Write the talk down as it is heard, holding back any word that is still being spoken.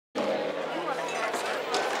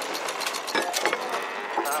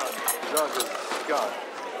go.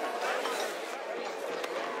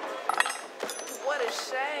 What a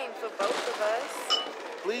shame for both of us.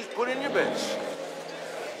 Please put in your bets.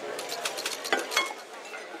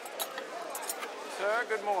 Sir,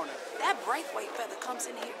 good morning. That Braithwaite feather comes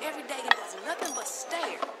in here every day and does nothing but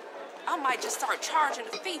stare. I might just start charging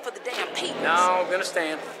a fee for the damn people. No, I'm gonna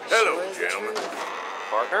stand. Hello, gentlemen.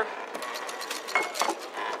 Partner?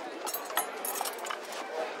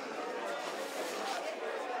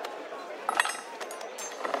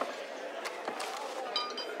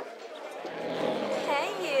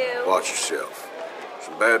 Hey, you. Watch yourself.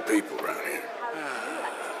 Some bad people around here.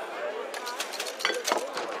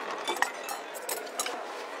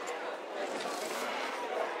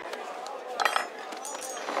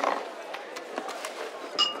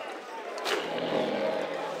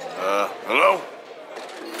 Hello?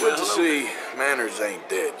 Good to see manners ain't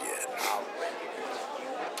dead yet.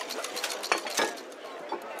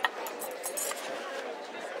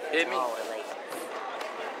 Hit me.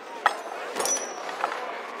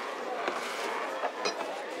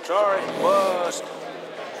 Sorry, bust.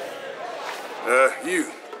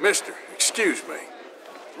 You, mister, excuse me.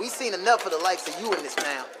 We seen enough of the likes of you in this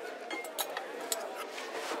town.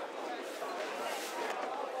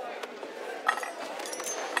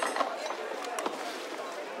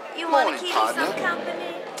 You want to Morning, keep me partner. some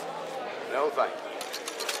company? No, thank you.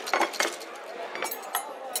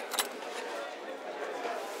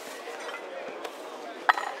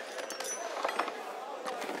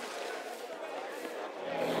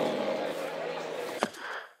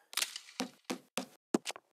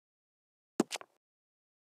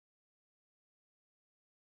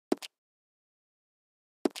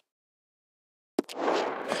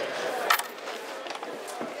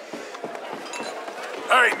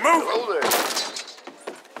 Hey, move! Hello there.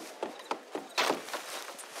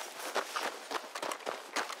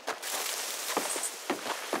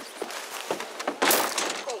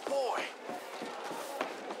 Oh, boy.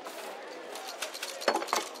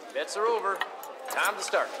 Bets are over. Time to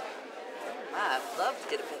start. I'd love to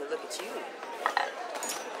get a better look at you.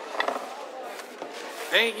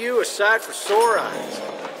 Ain't you a sight for sore eyes?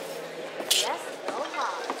 Yes, no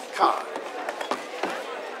harm. God,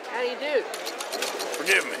 How do you do?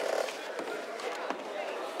 forgive me.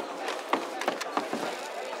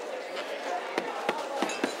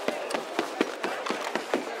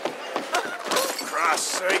 For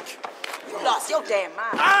Christ's sake. You lost your damn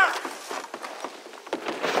mind. Ah!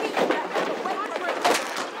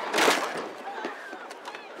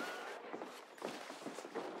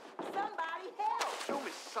 Somebody help! Show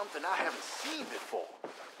me something I haven't seen before.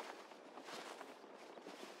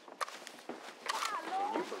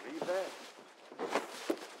 Can you believe that?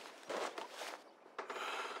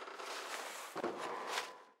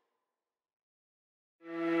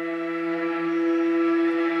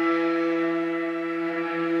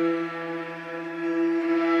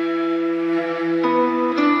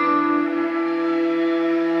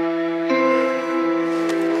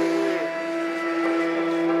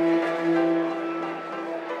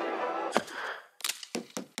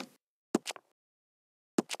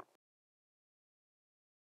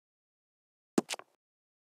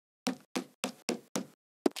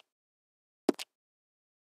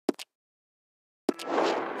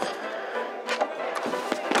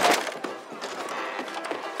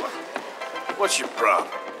 What's your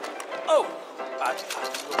problem? Oh, I